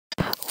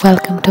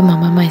Welcome to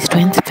Mama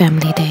Maestro's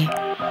Family Day.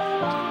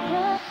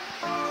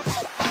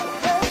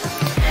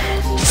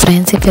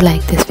 Friends, if you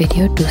like this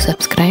video, do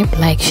subscribe,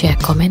 like, share,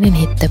 comment and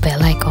hit the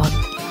bell icon.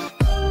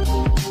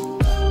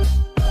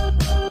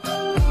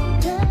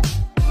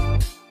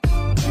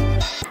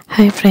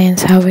 Hi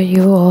friends, how are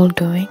you all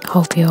doing?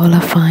 Hope you all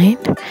are fine.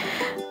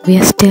 We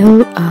are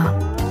still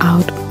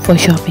out for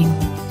shopping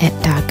at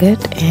Target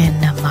and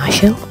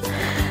Marshall.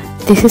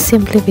 This is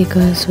simply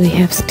because we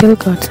have still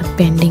got some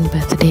pending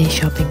birthday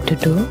shopping to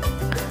do.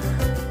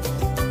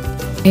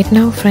 Right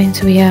now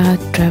friends, we are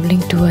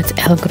traveling towards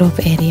Elk Grove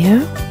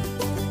area.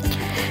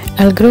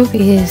 Elk Grove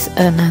is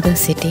another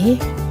city.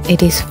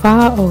 It is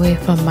far away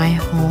from my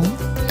home,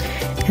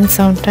 and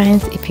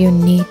sometimes if you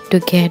need to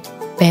get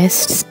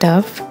best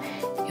stuff,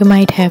 you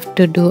might have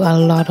to do a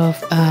lot of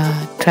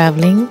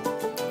traveling.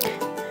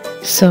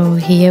 So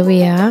here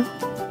we are,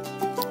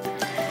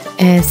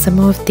 as some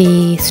of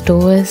the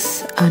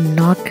stores are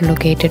not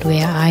located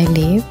where I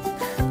live,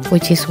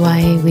 which is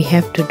why we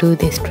have to do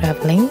this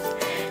traveling,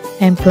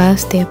 and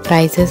plus their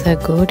prices are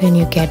good and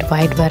you get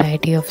wide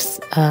variety of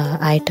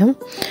item.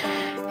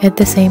 At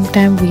the same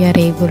time, we are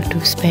able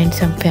to spend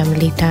some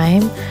family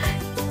time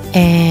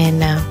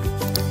and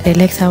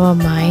relax our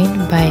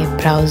mind by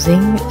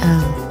browsing,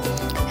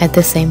 at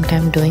the same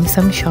time doing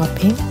some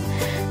shopping.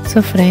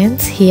 So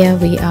friends, here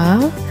we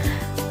are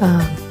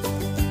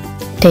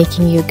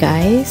taking you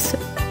guys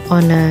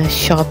on a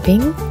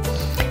shopping.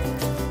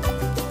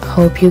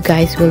 Hope you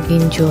guys will be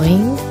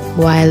enjoying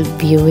while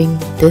viewing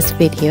this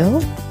video,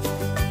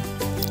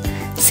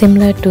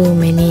 similar to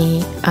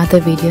many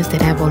other videos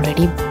that I've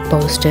already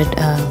posted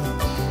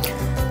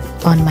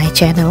on my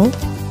channel,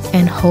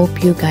 and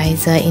hope you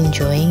guys are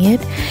enjoying it.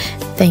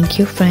 Thank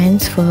you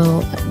friends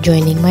for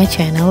joining my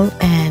channel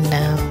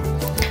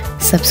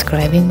and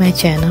subscribing my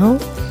channel.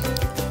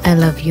 I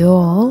love you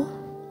all.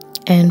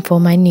 And for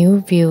my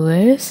new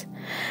viewers,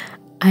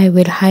 I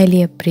will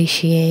highly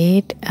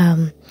appreciate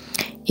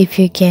if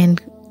you can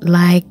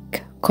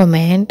like,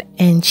 comment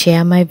and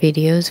share my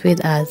videos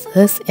with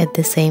others. At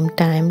the same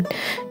time,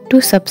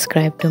 to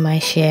subscribe to my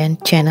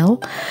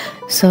channel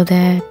so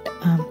that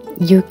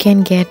you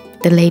can get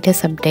the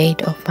latest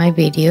update of my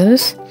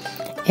videos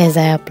as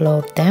I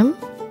upload them.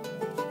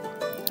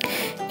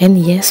 And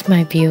yes,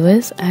 my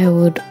viewers, I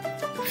would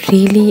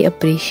really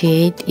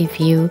appreciate if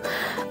you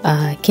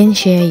can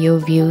share your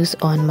views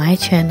on my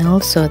channel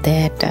so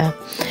that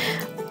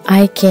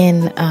I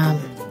can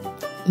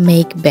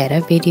make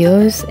better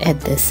videos, at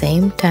the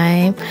same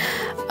time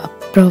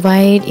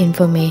provide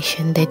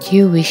information that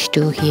you wish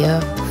to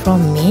hear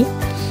from me.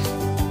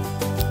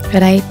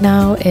 Right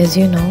now, as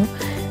you know,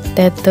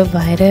 that the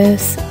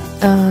virus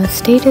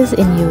status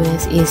in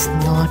US is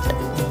not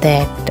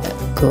that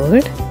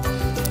good,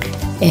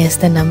 as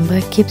the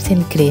number keeps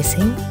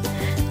increasing.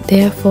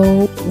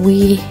 Therefore,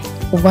 we,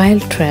 while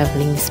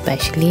traveling,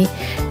 especially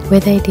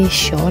whether it is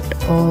short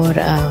or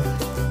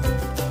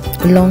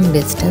long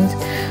distance,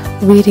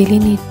 we really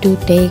need to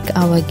take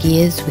our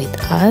gears with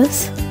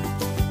us.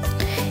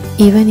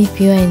 Even if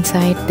you are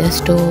inside the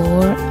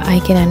store, I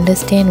can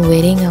understand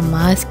wearing a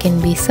mask can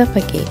be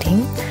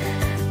suffocating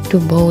to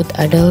both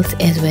adults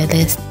as well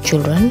as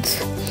children,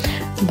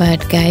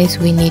 but guys,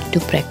 we need to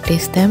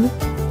practice them.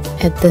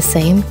 At the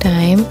same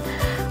time,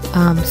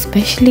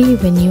 especially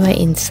when you are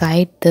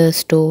inside the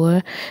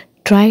store,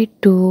 try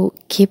to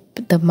keep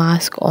the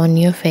mask on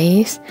your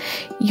face.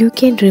 You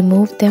can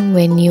remove them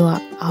when you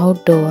are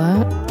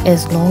outdoor,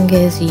 as long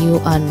as you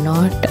are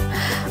not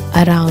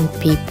around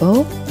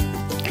people,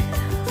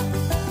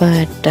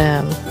 but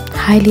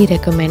highly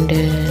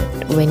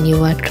recommended when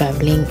you are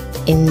traveling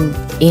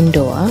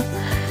indoor,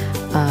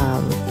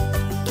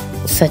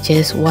 such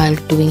as while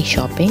doing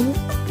shopping.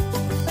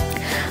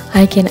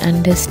 I can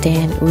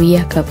understand we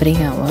are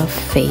covering our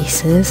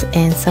faces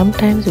and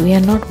sometimes we are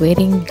not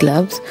wearing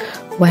gloves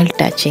while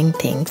touching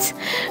things,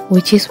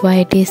 which is why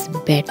it is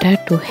better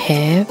to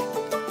have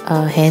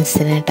hand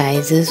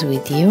sanitizers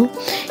with you.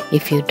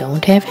 If you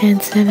don't have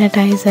hand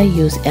sanitizer,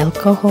 use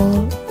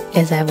alcohol,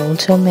 as I've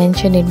also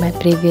mentioned in my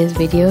previous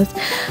videos,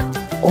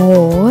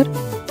 or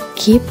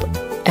keep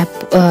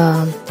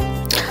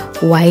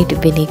white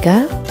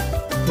vinegar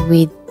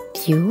with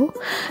you.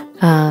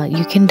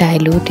 You can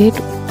dilute it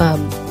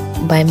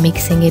by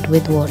mixing it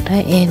with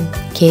water and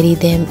carry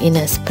them in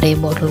a spray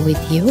bottle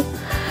with you,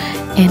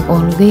 and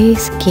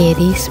always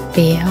carry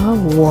spare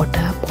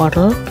water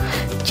bottle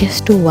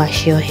just to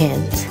wash your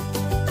hands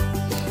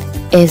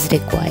as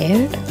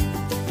required.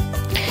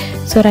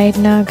 So right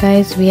now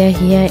guys, we are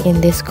here in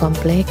this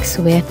complex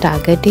where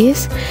Target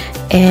is,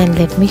 and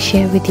let me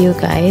share with you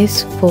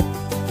guys, for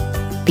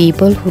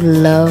people who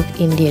love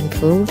Indian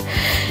food,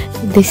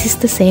 this is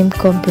the same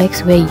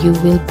complex where you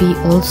will be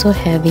also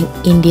having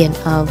Indian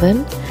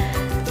oven.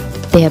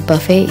 Their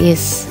buffet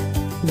is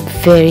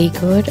very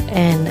good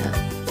and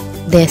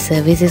their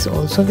service is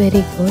also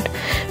very good,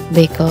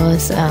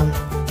 because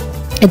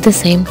at the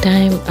same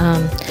time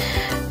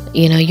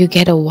you know, you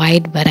get a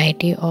wide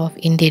variety of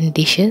Indian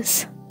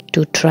dishes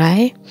to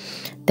try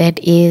that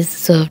is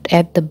served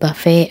at the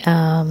buffet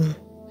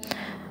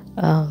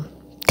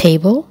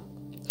table.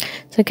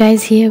 So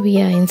guys, here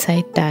we are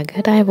inside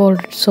Target. I've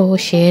also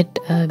shared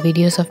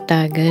videos of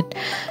Target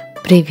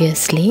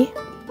previously.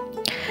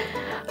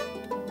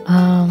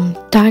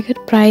 Target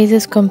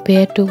prices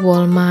compared to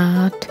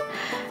Walmart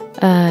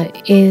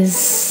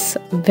is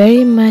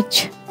very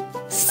much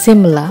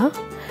similar,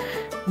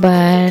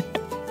 but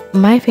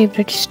my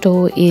favorite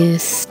store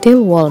is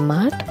still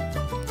Walmart.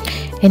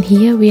 And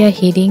here we are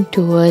heading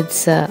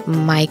towards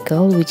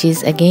Michael, which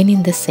is again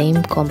in the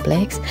same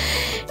complex.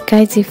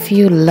 Guys, if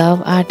you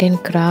love art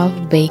and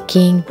craft,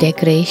 baking,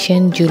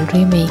 decoration,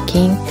 jewelry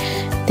making,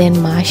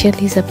 then Marshall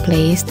is a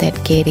place that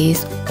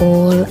carries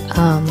all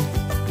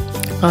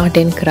art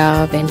and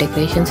craft and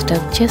decoration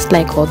stuff, just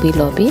like Hobby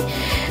Lobby.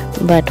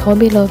 But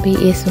Hobby Lobby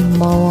is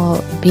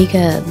more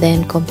bigger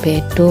than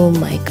compared to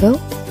Michael.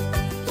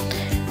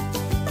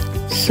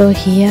 So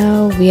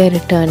here we are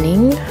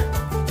returning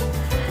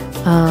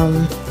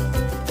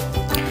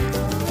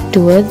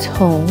towards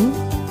home,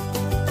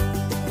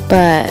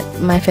 but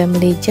my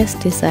family just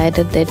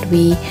decided that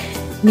we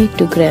need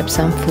to grab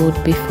some food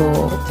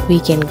before we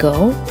can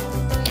go.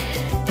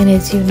 And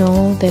as you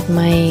know that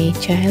my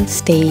child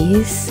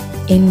stays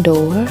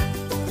indoor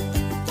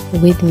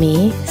with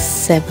me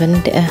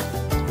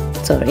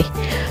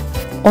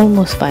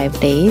almost 5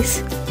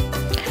 days,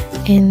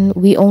 and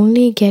we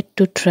only get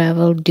to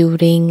travel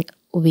during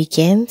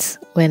weekends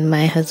when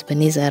my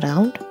husband is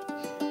around.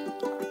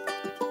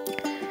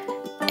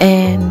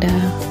 And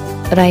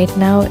right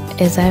now,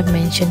 as I've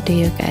mentioned to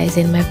you guys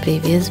in my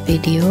previous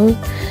video,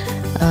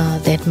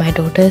 that my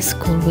daughter's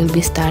school will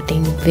be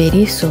starting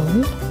very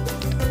soon,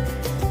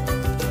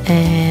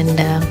 and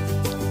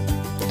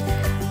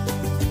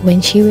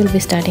when she will be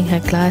starting her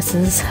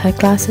classes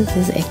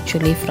is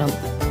actually from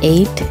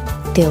 8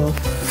 till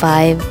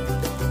 5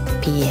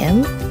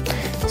 p.m.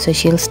 So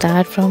she'll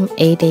start from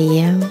 8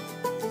 a.m.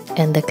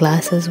 and the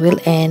classes will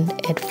end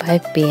at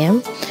 5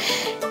 p.m.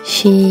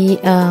 She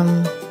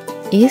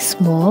is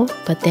small,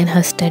 but then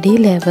her study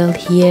level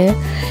here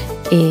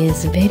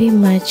is very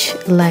much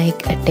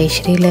like a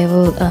tertiary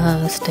level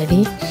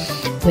study,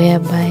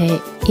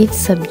 whereby each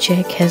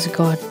subject has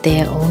got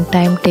their own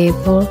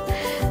timetable.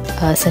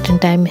 A certain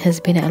time has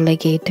been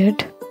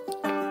allocated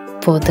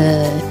for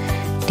the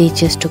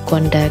teachers to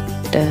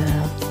conduct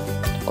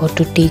or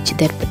to teach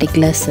that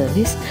particular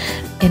service.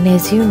 And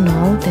as you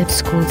know that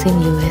schools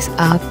in US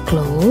are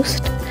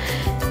closed,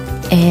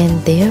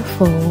 and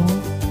therefore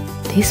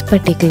this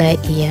particular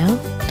year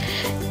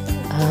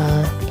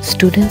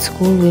student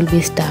school will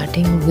be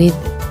starting with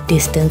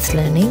distance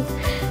learning,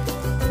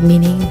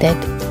 meaning that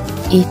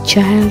each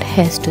child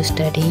has to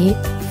study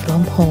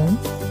from home,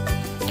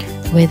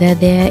 whether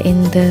they are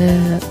in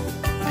the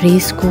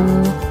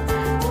preschool,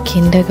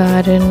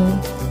 kindergarten,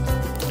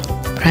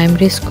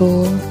 primary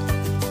school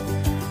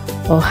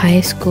or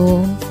high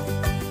school,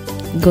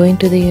 going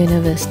to the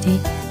university.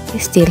 They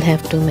still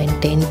have to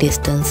maintain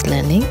distance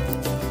learning.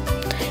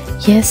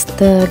 Yes,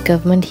 the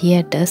government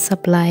here does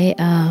supply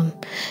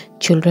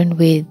children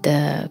with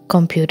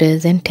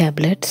computers and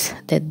tablets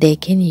that they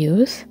can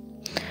use.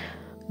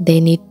 They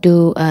need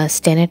to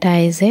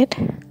sanitize it.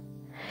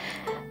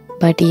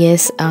 But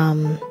yes,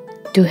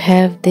 to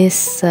have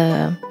this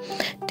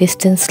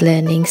distance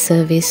learning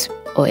service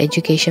or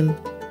education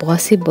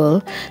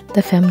possible,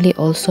 the family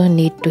also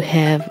need to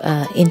have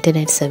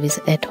internet service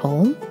at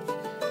home.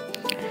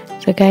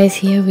 So guys,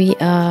 here we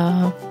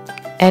are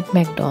at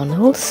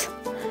McDonald's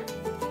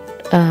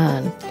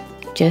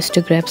just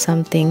to grab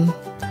something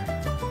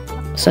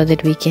so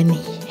that we can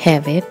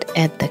have it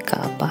at the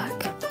car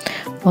park.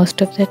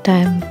 Most of the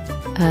time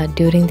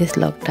during this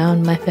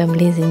lockdown, my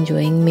family is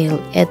enjoying meal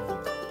at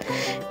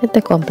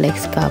the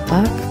complex car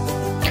park,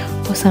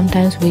 or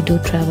sometimes we do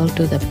travel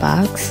to the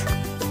parks.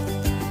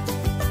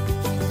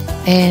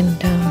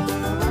 And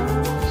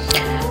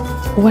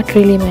what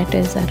really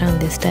matters around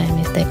this time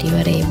is that you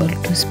are able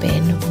to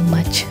spend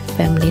much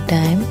family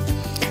time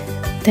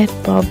that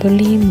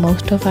probably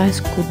most of us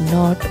could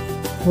not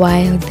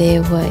while they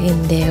were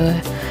in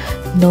their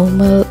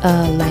normal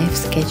life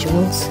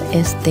schedules,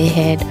 as they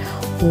had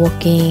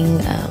working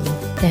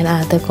and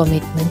other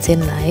commitments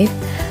in life.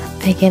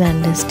 I can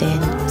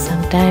understand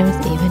sometimes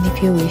even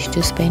if you wish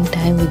to spend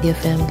time with your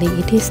family,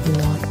 it is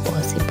not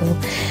possible.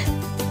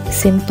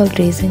 Simple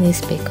reason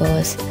is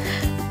because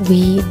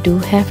we do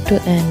have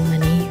to earn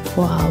money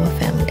for our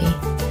family,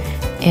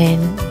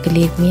 and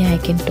believe me, I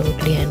can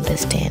totally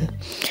understand.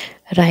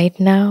 Right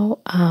now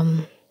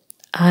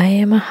I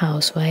am a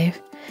housewife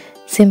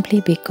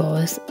simply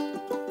because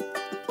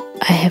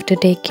I have to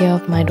take care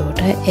of my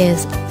daughter,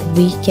 as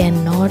we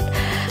cannot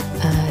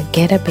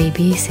get a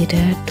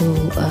babysitter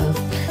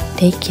to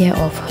take care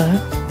of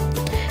her.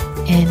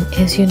 And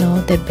as you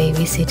know that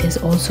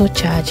babysitters also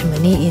charge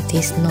money, it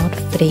is not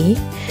free.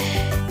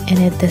 And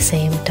at the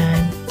same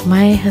time,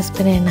 my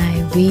husband and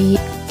I, we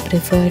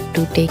prefer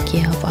to take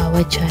care of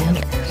our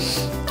child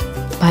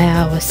by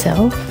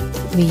ourselves.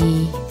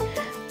 We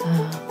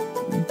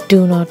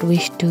do not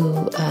wish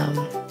to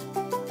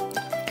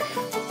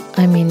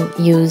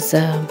use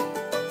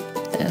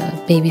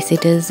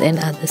babysitters and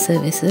other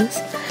services.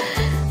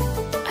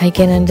 I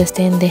can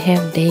understand they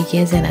have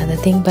daycares and other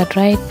thing, but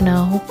right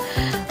now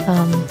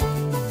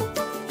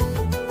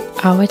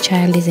our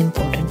child is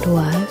important to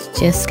us,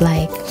 just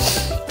like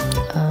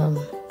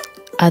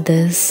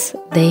others.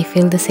 They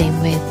feel the same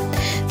way,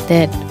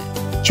 that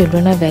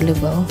children are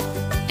valuable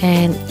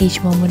and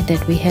each moment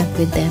that we have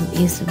with them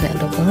is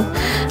valuable.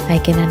 I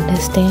can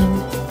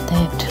understand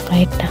that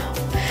right now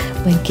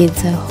when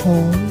kids are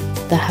home,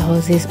 the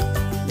house is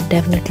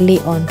definitely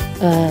on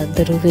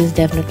the roof is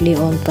definitely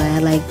on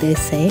fire, like they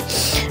say,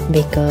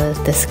 because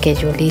the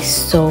schedule is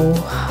so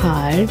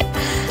hard,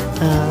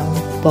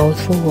 both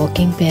for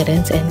working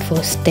parents and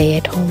for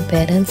stay-at-home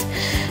parents.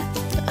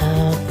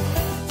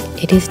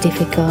 It is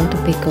difficult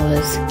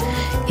because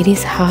it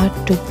is hard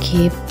to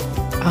keep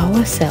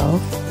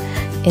ourselves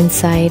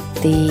inside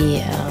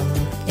the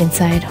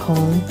inside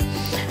home.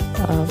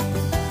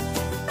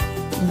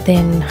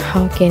 Then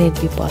how can it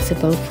be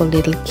possible for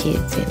little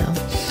kids, you know?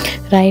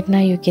 Right now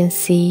you can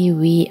see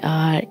we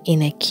are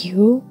in a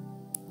queue.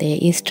 There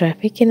is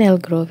traffic in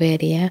Elk Grove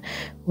area,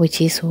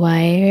 which is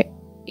why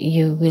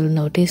you will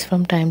notice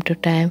from time to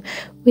time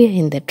we are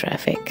in the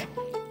traffic.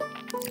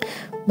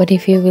 But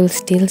if you will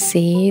still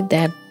see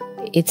that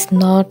it's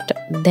not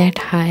that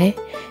high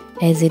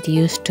as it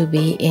used to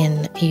be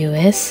in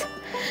US.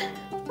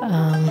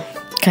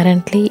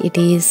 Currently it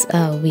is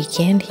a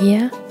weekend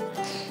here,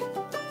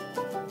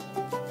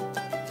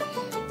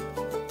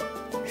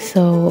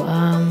 so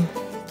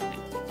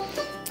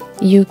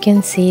you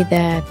can see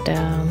that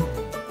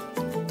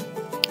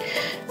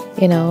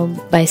you know,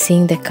 by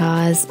seeing the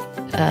cars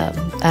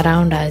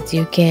around us,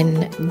 you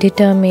can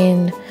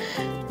determine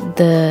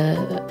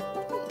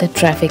the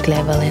traffic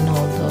level and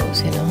all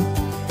those, you know.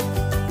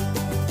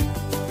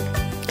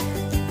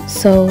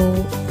 So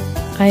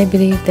I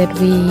believe that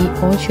we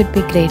all should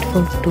be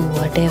grateful to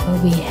whatever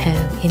we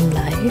have in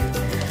life.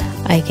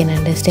 I can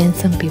understand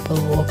some people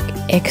work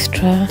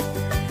extra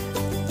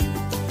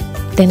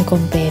than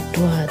compared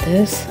to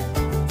others,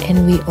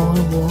 and we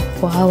all work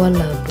for our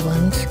loved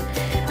ones.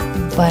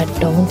 But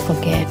don't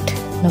forget,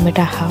 no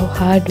matter how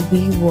hard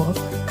we work,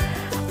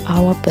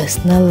 our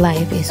personal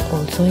life is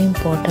also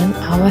important,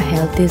 our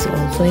health is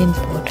also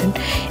important,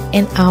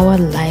 and our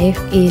life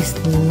is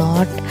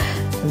not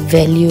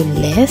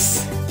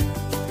valueless.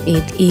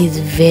 It is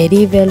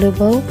very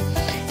valuable,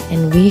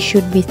 and we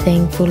should be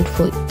thankful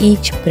for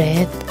each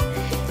breath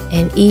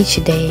and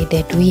each day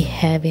that we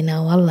have in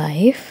our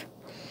life,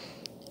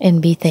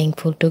 and be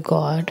thankful to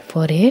God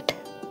for it.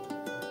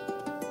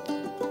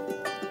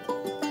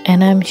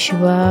 And I'm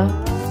sure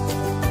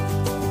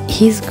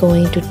He's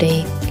going to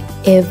take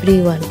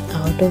everyone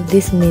out of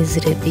this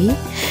misery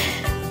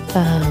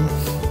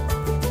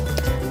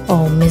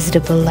or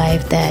miserable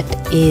life that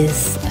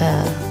is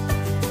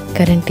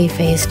currently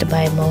faced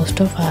by most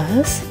of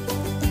us.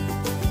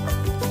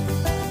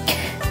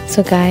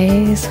 So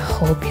guys,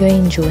 hope you're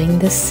enjoying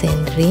the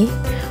scenery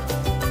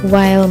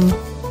while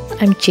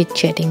I'm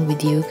chit-chatting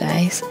with you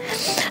guys.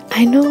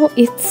 I know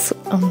it's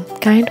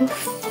kind of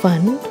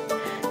fun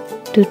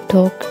to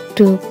talk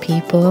to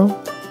people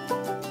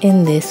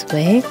in this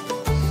way,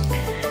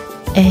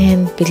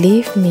 and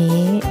believe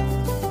me,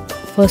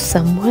 for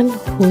someone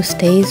who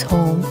stays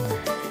home,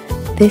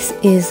 this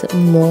is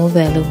more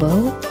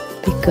valuable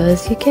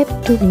because you get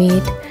to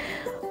meet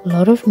a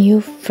lot of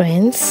new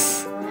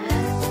friends,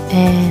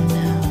 and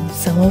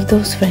some of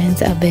those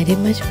friends are very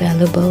much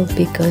valuable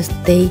because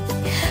they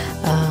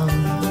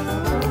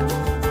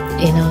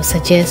you know,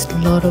 suggest a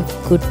lot of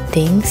good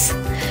things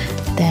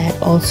that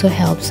also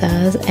helps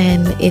us,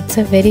 and it's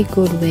a very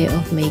good way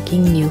of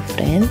making new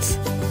friends.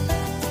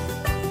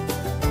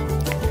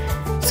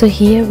 So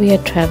here we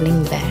are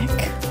traveling back,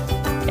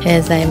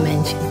 as I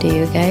mentioned to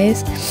you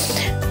guys,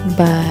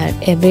 but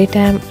every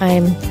time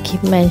I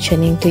keep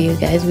mentioning to you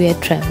guys we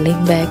are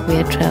traveling back, we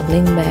are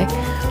traveling back,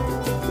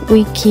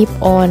 we keep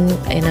on,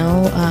 you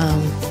know,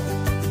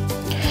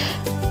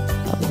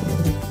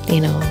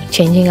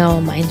 changing our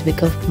minds,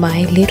 because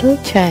my little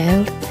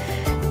child,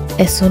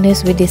 as soon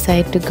as we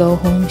decide to go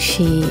home,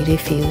 she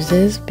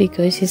refuses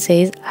because she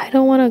says, I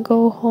don't want to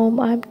go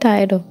home, I'm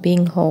tired of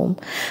being home.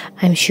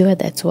 I'm sure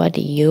that's what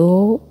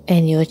you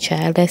and your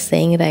child are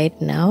saying right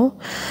now.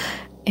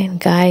 And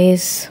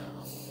guys,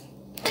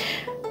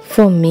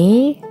 for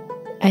me,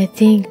 I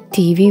think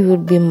TV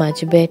would be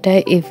much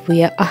better if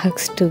we are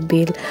asked to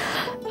be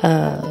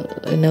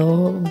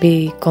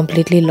be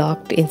completely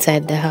locked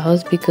inside the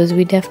house, because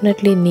we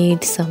definitely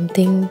need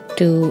something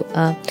to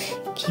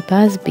keep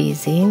us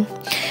busy.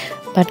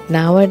 But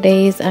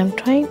nowadays I'm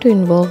trying to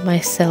involve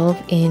myself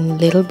in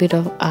little bit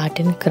of art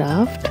and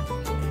craft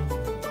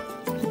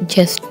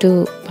just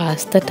to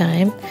pass the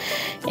time.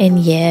 And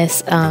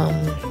yes,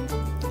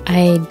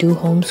 I do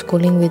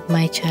homeschooling with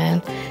my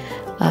child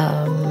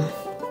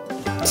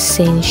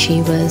since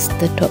she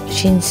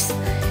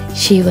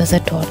was a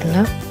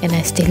toddler, and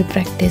I still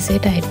practice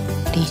it. I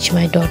teach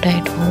my daughter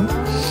at home,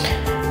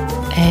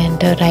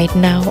 and right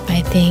now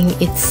I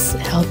think it's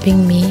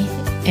helping me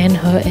and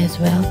her as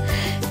well,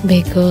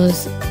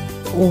 because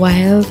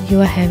while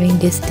you are having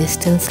this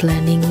distance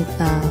learning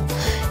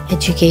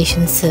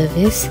education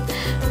service.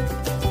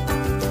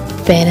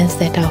 Parents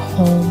that are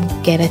home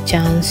get a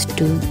chance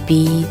to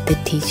be the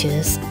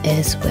teachers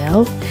as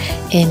well.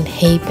 And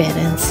hey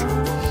parents,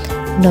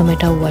 no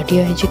matter what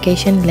your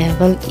education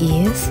level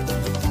is,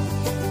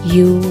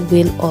 you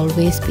will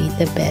always be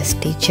the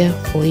best teacher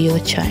for your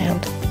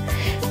child.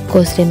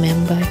 Because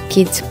remember,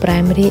 kids'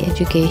 primary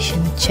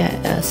education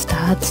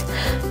starts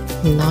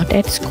not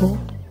at school,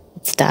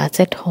 it starts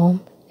at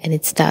home, and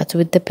it starts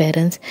with the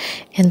parents.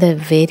 And the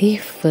very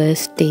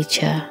first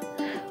teacher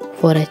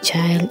for a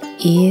child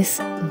is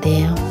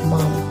their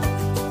mom.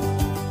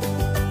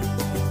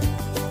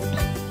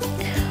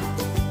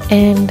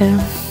 And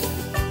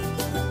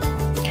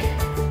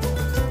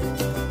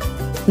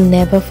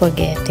never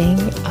forgetting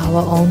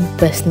our own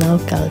personal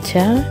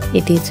culture.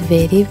 It is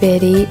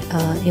very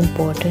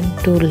important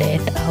to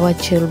let our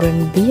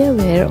children be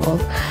aware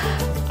of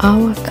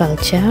our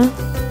culture,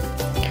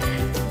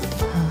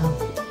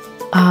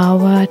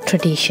 our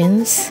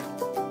traditions.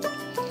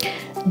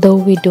 Though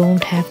we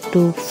don't have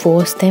to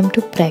force them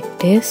to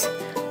practice,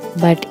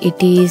 but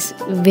it is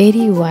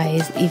very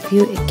wise if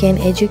you can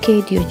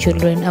educate your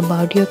children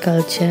about your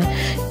culture,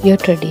 your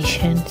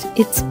traditions.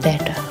 It's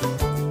better,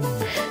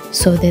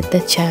 so that the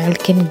child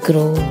can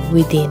grow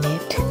within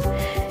it,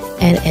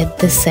 and at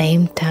the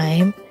same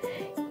time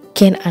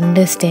can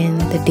understand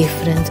the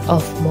difference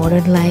of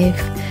modern life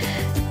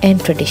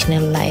and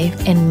traditional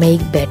life, and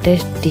make better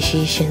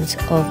decisions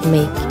of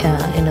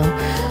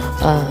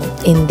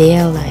in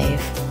their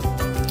life.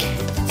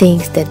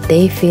 Things that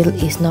they feel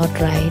is not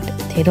right,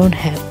 they don't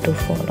have to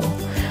follow.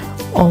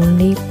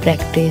 Only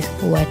practice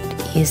what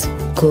is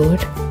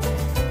good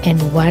and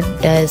what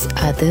does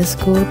others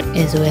good,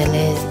 as well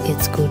as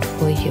it's good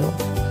for you.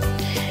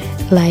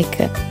 Like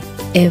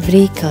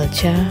every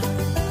culture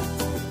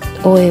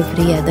or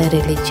every other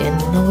religion,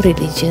 no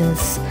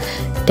religions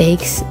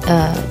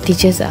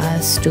teaches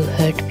us to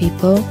hurt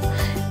people,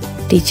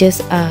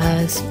 teaches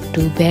us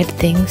do bad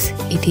things.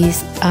 It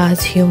is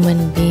us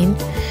human being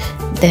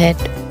that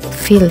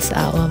fills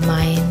our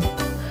mind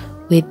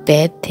with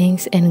bad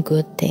things and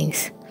good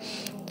things.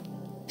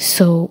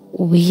 So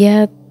we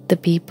are the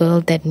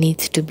people that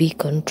needs to be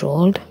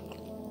controlled.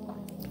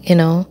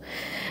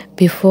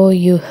 Before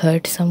you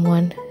hurt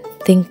someone,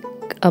 think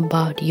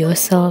about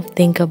yourself,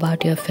 think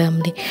about your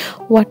family.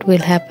 What will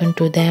happen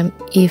to them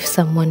if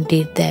someone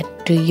did that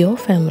to your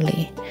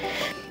family?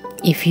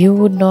 If you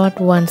would not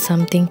want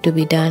something to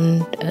be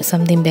done,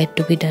 something bad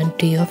to be done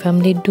to your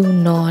family, do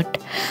not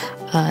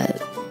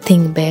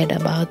think bad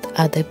about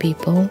other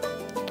people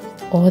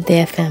or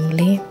their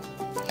family.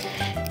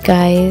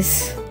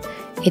 Guys,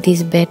 it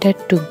is better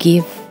to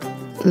give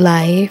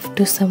life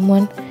to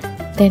someone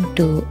than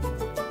to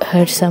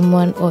hurt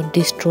someone or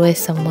destroy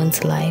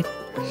someone's life.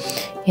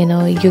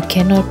 You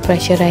cannot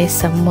pressurize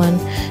someone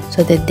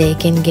so that they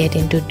can get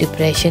into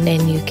depression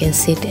and you can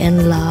sit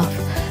and laugh.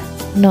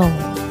 No,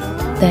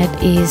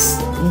 that is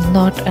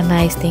not a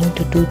nice thing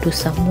to do to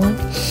someone.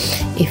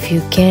 If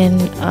you can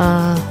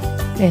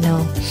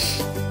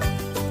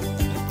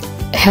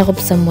help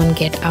someone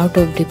get out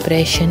of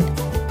depression,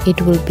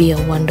 it will be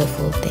a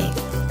wonderful thing.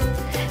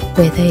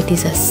 Whether it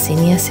is a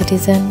senior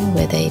citizen,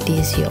 whether it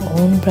is your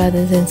own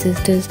brothers and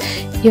sisters,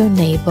 your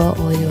neighbor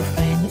or your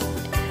friend,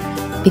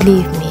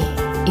 believe me,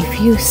 if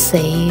you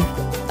save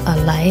a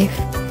life,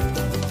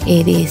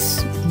 it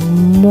is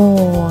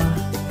more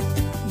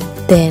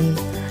than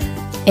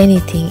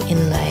anything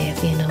in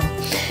life.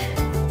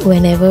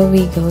 Whenever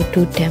we go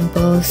to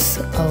temples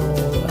or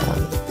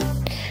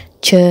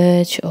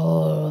church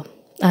or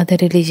other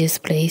religious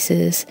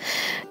places,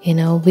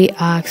 we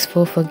ask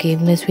for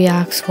forgiveness, we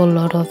ask for a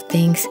lot of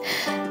things,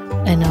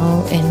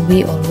 and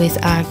we always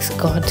ask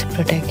God's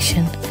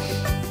protection.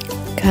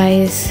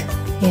 Guys,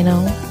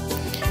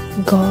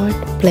 God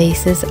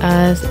places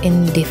us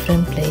in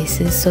different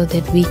places so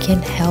that we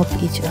can help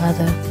each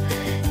other.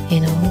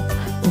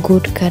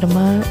 Good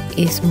karma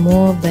is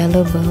more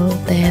valuable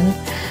than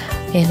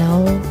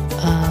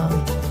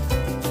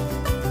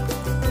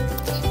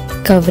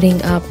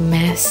covering up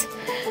mess,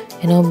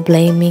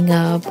 blaming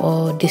up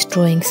or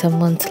destroying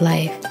someone's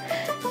life.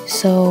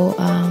 So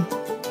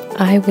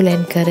I will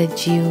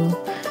encourage you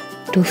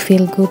to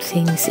feel good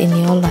things in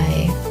your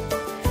life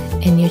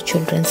and your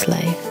children's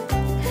life,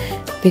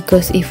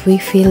 because if we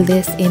feel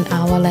this in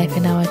our life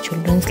and our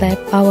children's life,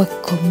 our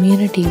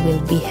community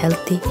will be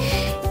healthy,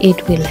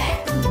 it will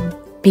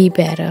be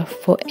better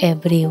for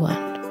everyone,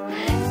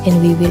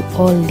 and we will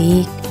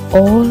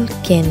all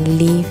can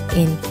live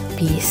in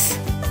peace.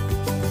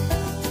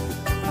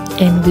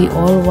 And we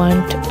all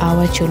want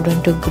our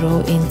children to grow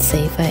in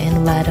safer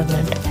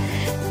environment.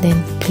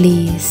 Then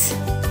please,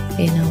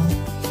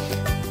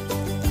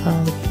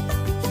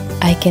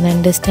 I can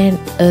understand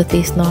earth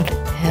is not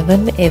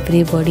heaven,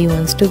 everybody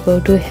wants to go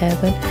to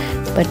heaven,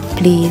 but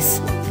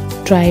please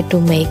try to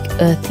make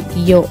earth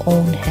your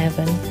own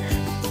heaven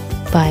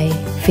by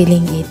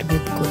filling it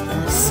with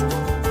goodness.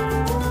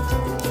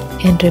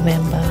 And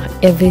remember,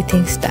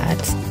 everything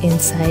starts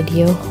inside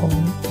your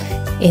home,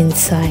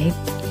 inside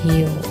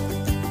you.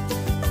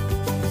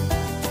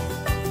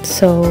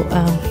 So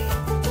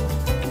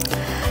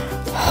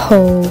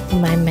hope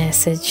my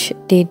message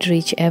did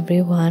reach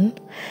everyone.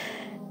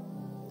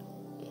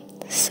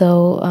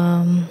 So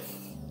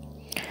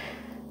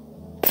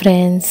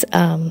friends,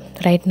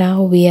 right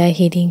now we are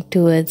heading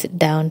towards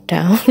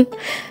downtown.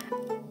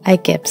 I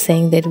kept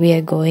saying that we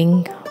are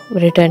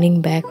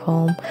returning back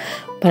home,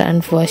 but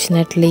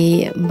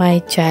unfortunately my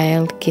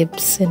child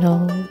keeps,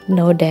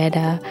 no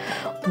dada,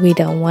 we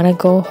don't want to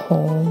go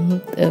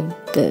home,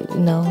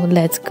 no,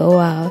 let's go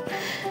out.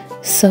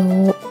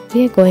 So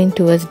we are going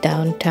towards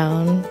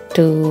downtown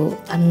to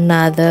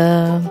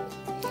another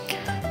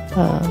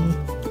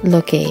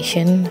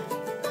location,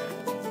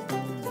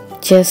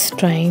 just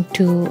trying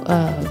to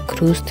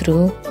cruise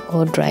through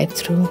or drive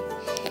through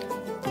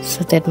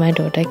so that my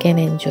daughter can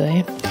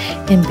enjoy.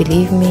 And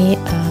believe me,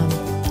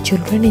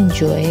 children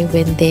enjoy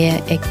when they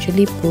are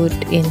actually put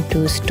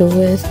into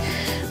stores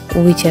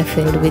which are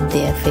filled with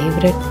their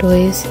favorite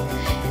toys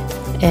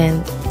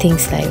and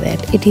things like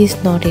that. It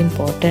is not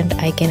important.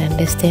 I can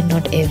understand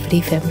not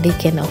every family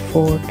can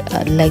afford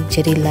a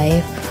luxury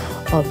life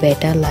or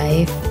better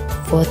life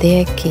for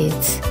their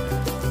kids,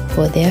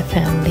 for their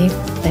family,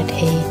 but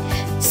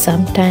hey,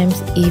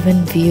 sometimes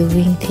even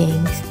viewing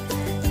things,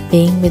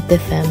 being with the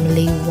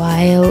family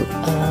while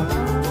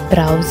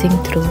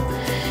browsing through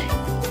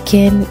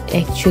can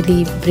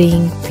actually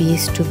bring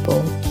peace to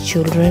both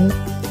children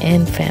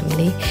and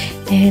family,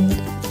 and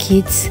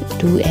kids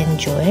do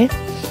enjoy,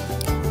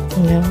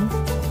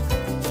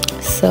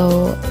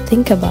 so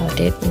think about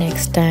it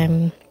next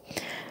time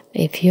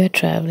if you're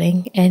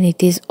traveling. And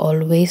it is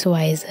always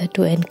wiser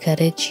to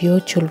encourage your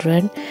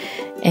children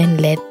and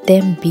let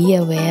them be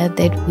aware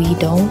that we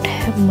don't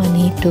have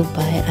money to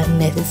buy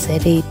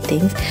unnecessary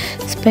things,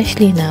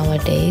 especially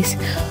nowadays.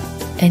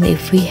 And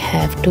if we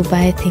have to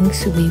buy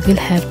things, we will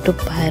have to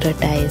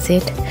prioritize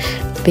it,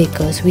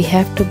 because we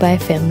have to buy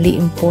family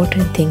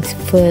important things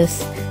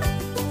first,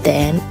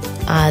 then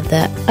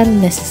other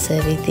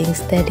unnecessary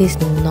things that is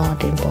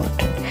not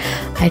important.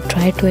 I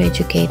try to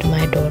educate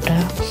my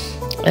daughter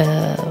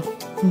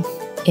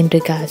in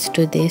regards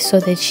to this so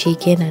that she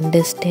can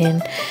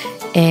understand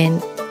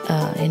and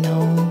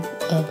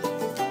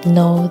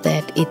know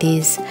that it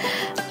is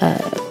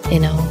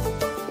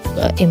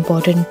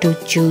important to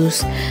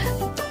choose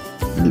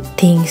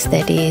things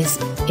that is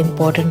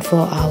important for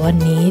our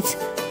needs,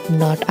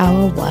 not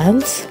our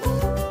wants.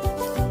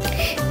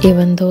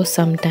 Even though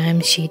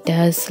sometimes she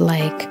does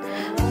like,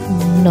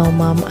 no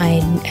mom, I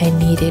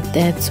need it,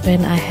 that's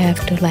when I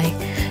have to like,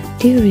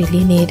 do you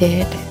really need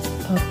it,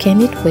 or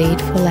can it wait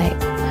for like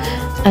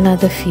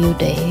another few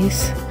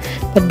days?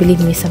 But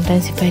believe me,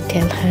 sometimes if I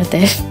tell her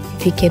that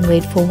if you can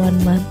wait for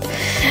 1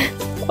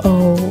 month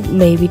or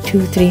maybe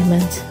 2-3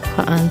 months,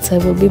 her answer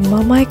will be,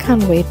 mom, I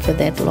can't wait for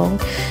that long.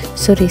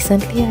 So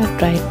recently I've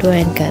tried to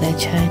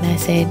encourage her, and I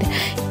said,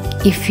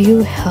 if you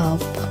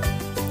help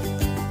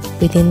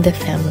within the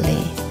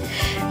family,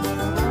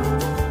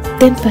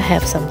 then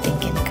perhaps something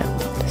can come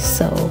up.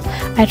 So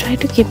I try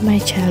to keep my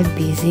child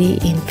busy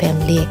in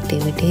family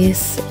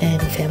activities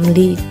and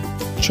family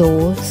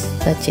chores,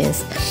 such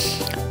as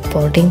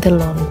folding the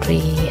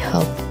laundry,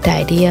 help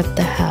tidy up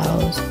the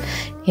house,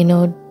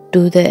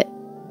 do the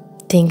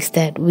things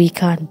that we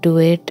can't do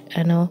it,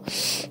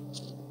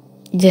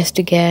 just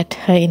to get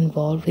her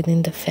involved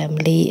within the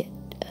family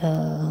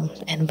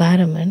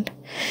environment.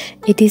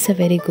 It is a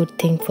very good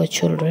thing for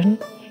children.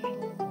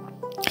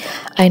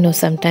 I know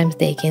sometimes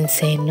they can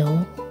say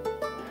no,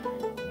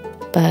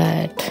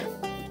 but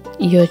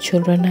your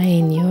children are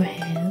in your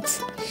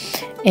hands,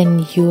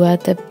 and you are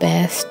the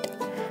best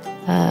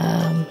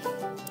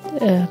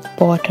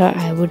potter,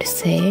 I would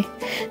say.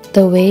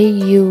 The way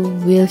you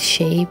will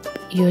shape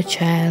your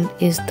child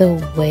is the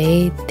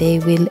way they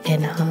will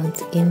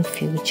enhance in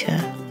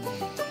future.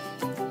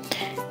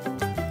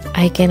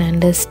 I can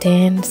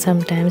understand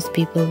sometimes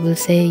people will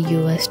say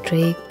you are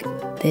strict,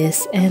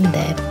 this and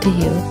that to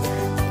you,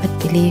 but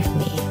believe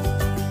me,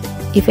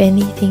 if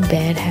anything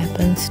bad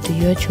happens to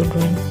your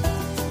children,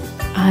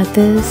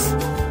 others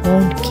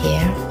won't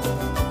care,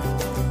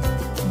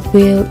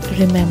 will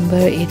remember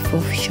it for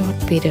a short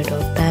period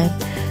of time,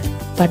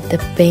 but the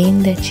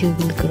pain that you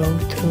will grow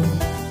through,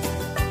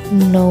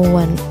 no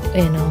one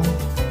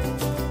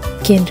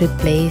can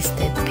replace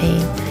that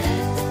pain.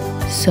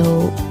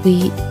 So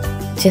we,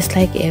 just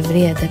like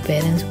every other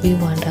parents, we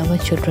want our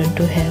children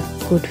to have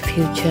good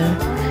future,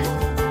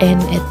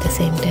 and at the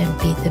same time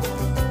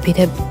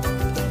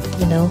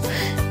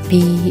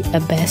be a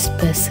best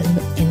person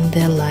in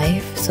their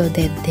life, so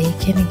that they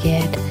can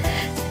get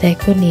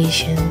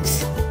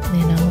recognitions,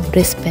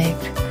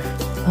 respect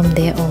from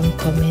their own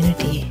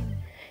community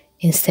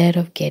instead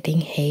of getting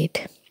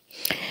hate.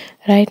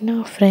 Right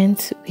now,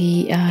 friends,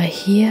 we are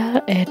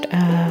here at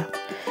I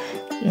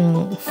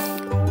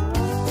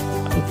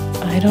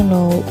don't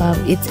know,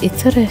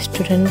 it's a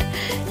restaurant,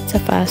 it's a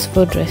fast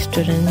food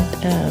restaurant.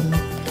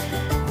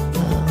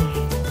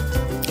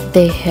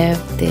 They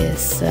have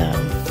this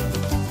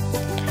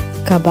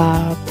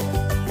kebab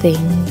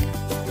thing,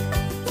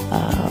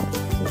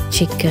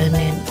 chicken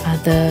and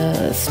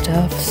other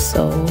stuff,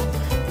 so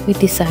we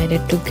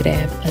decided to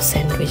grab a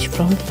sandwich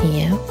from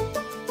here.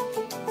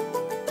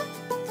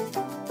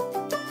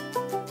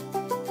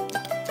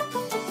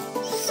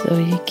 So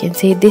you can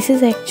see this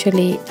is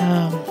actually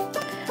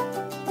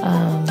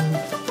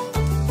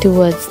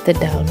towards the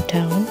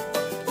downtown,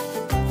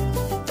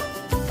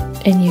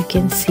 and you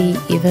can see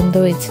even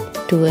though it's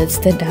towards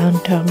the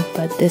downtown,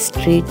 but the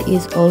street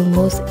is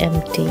almost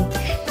empty.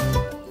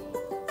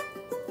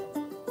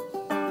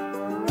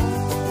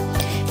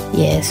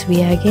 Yes,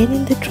 we are again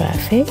in the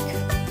traffic,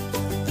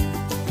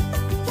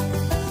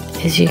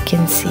 as you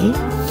can see.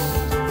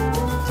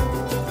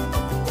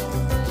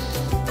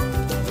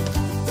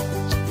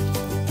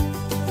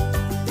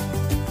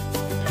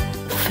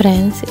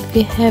 Friends, if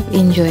you have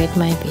enjoyed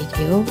my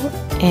video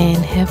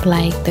and have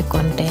liked the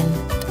content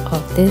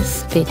of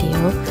this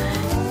video,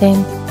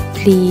 then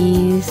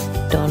please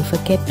don't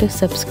forget to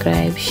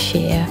subscribe,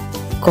 share,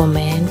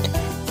 comment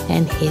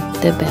and hit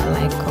the bell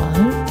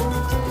icon.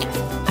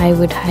 I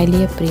would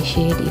highly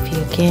appreciate if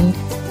you can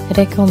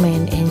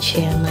recommend and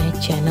share my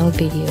channel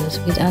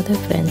videos with other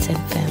friends and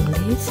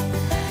families.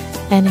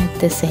 And at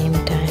the same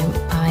time,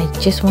 I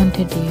just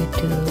wanted you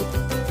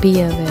to be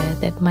aware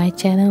that my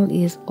channel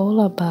is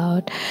all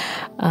about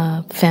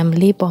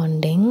family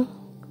bonding,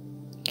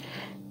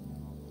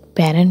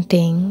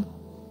 parenting,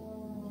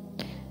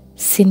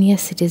 senior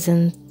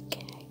citizen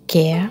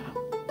care,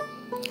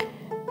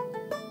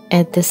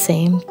 at the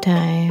same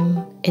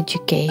time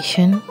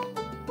education,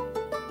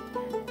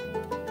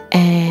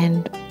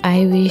 and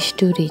I wish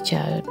to reach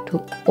out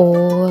to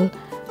all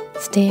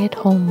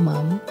stay-at-home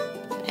mom,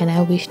 and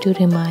I wish to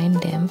remind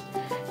them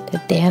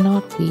that they are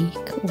not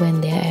weak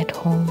when they are at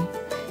home.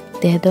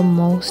 They're the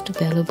most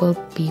valuable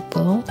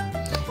people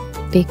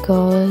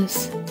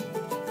because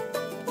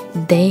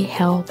they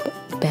help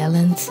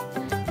balance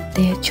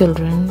their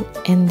children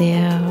and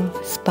their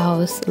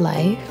spouse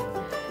life,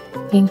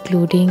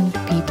 including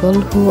people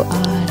who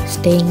are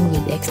staying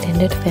with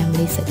extended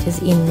family such as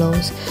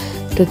in-laws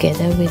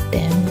together with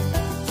them.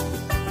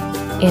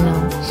 You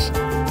know,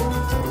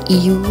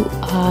 you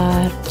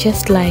are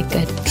just like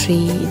a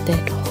tree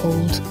that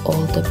holds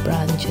all the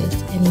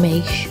branches and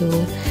makes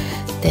sure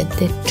that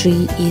the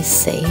tree is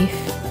safe.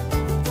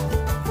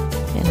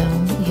 You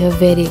know, you're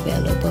very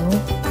valuable,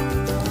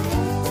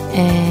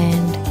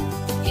 and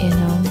you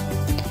know,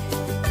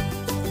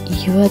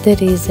 you are the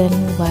reason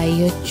why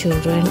your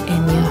children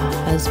and your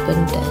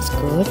husband does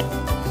good.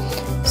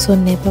 So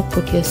never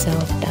put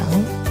yourself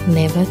down.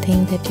 Never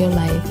think that your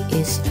life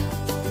is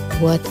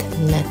worth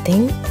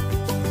nothing.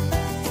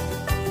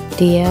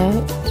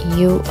 Dear,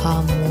 you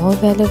are more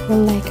valuable,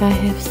 like I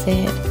have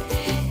said,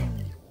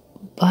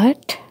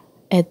 but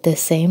at the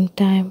same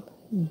time,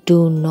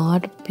 do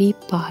not be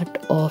part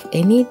of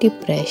any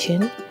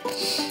depression.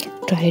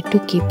 Try to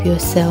keep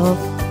yourself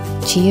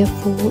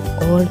cheerful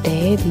all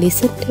day.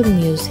 Listen to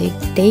music.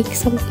 Take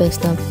some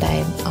personal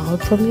time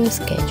out from your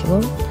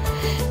schedule.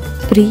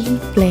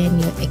 Pre-plan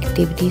your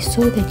activities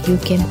so that you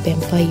can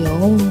pamper your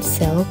own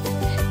self.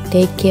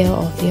 Take care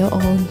of your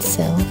own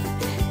self.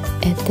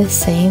 At the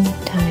same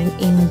time,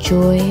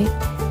 enjoy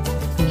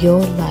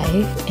your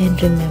life,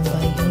 and remember,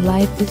 your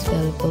life is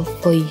valuable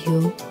for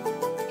you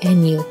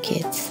and your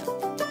kids.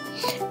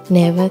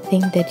 Never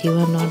think that you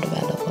are not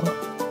valuable.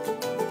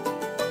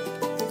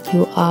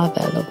 You are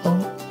valuable.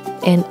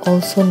 And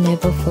also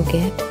never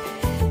forget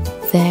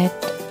that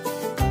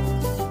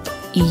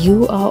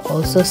you are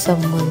also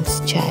someone's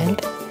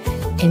child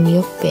and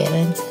your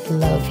parents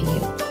love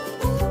you.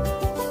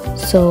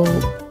 So,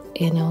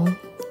 you know,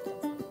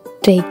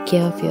 take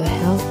care of your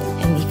health,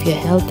 and if your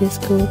health is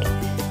good,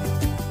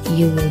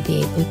 you will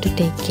be able to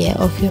take care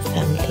of your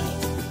family.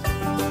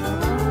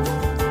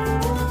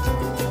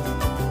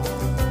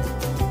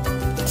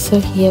 So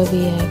here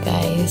we are,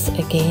 guys,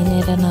 again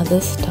at another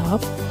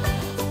stop,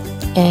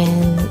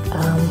 and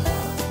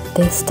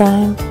this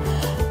time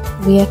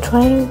we are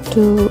trying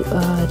to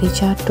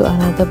reach out to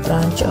another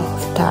branch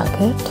of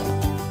Target.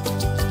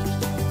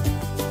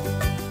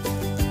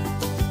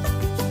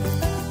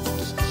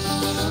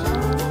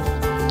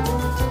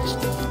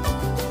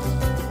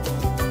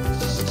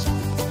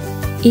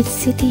 Each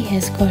city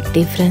has got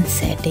different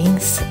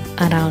settings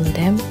around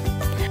them.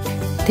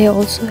 They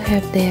also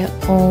have their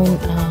own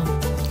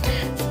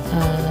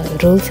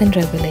rules and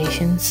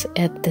regulations.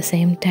 At the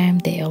same time,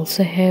 they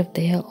also have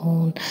their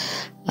own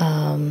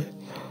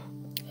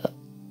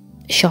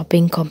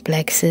shopping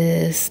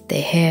complexes.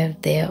 They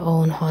have their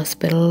own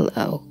hospital,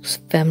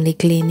 family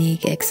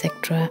clinic,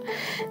 etc.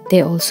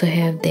 They also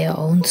have their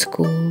own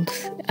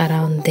schools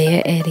around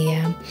their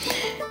area.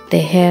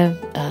 They have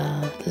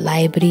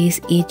libraries.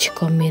 Each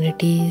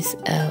communities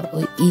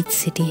or each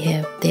city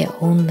have their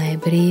own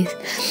libraries,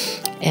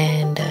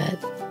 and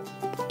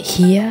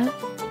here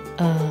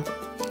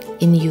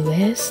in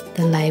US,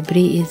 the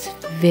library is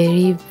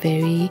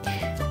very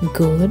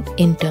good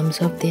in terms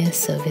of their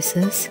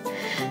services.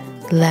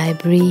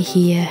 Library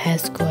here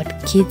has got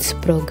kids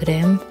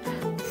program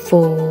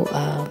for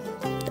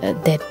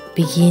that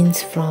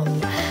begins from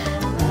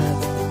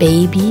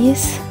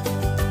babies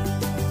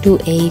to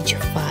age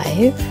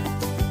 5,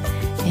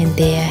 and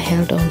they are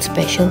held on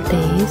special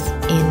days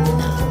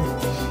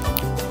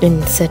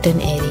in certain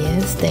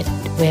areas that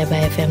whereby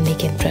a family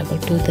can travel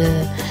to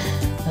the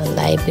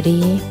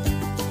library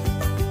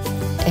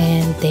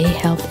and they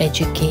help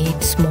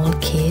educate small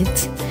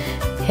kids,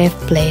 have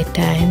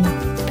playtime.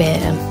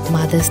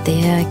 Mothers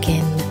there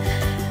can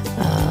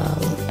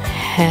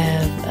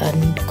have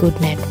a good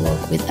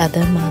network with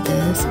other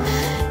mothers,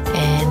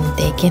 and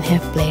they can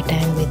have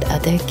playtime with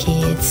other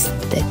kids.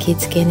 The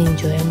kids can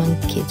enjoy among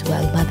kids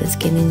while mothers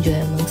can enjoy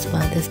amongst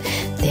mothers.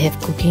 They have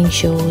cooking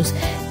shows,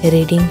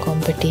 reading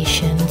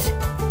competitions.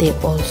 They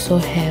also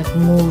have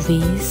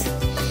movies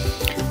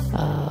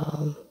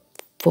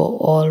for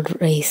all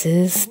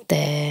races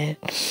that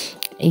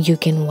you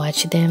can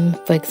watch them.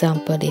 For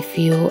example, if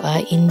you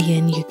are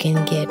Indian, you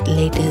can get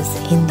latest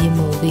Hindi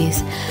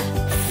movies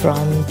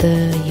from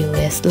the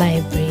US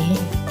library,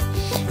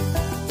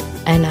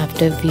 and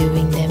after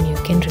viewing them you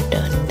can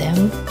return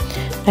them.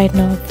 Right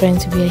now,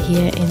 friends, we are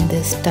here in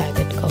this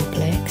Target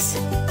complex.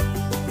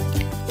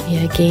 We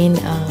are again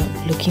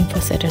looking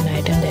for certain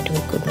item that we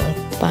could not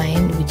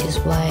find, which is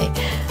why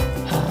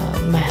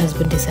my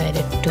husband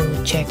decided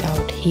to check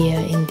out here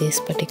in this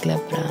particular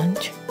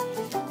branch.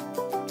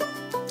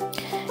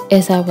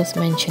 As I was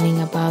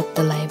mentioning about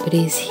the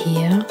libraries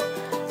here,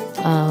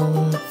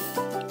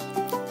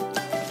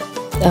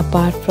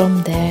 apart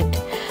from that,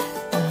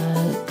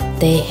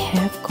 they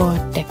have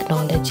got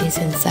technologies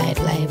inside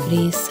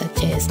libraries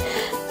such as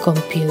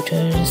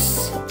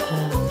computers,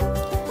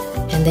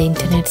 and the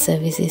internet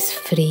service is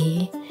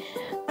free,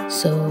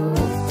 so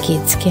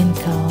kids can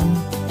come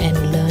and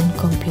learn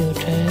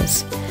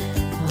computers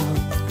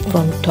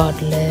from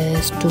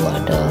toddlers to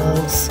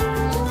adults.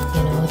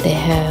 They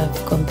have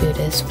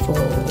computers for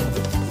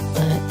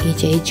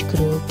each age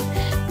group.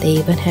 They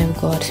even have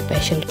got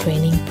special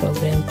training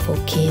program for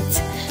kids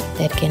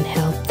that can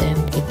help them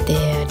with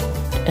their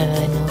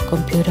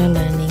computer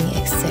learning,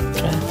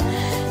 etc.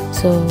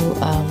 So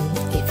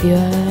if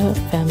your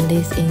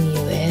families in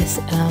US,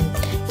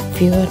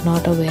 if you are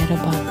not aware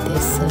about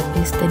this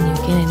service, then you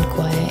can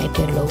inquire at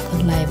your local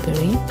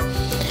library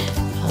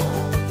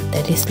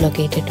that is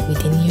located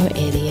within your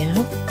area,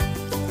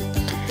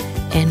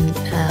 and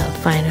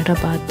find out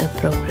about the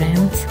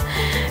programs.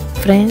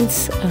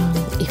 Friends,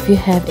 if you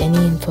have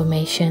any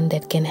information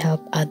that can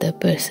help other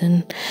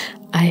person,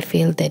 I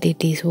feel that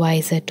it is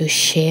wiser to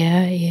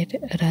share it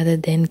rather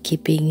than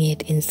keeping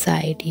it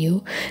inside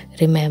you.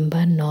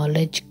 Remember,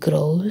 knowledge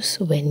grows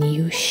when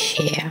you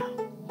share.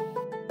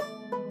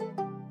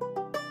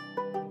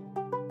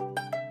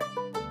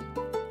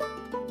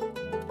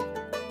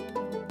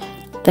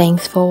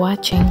 Thanks for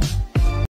watching.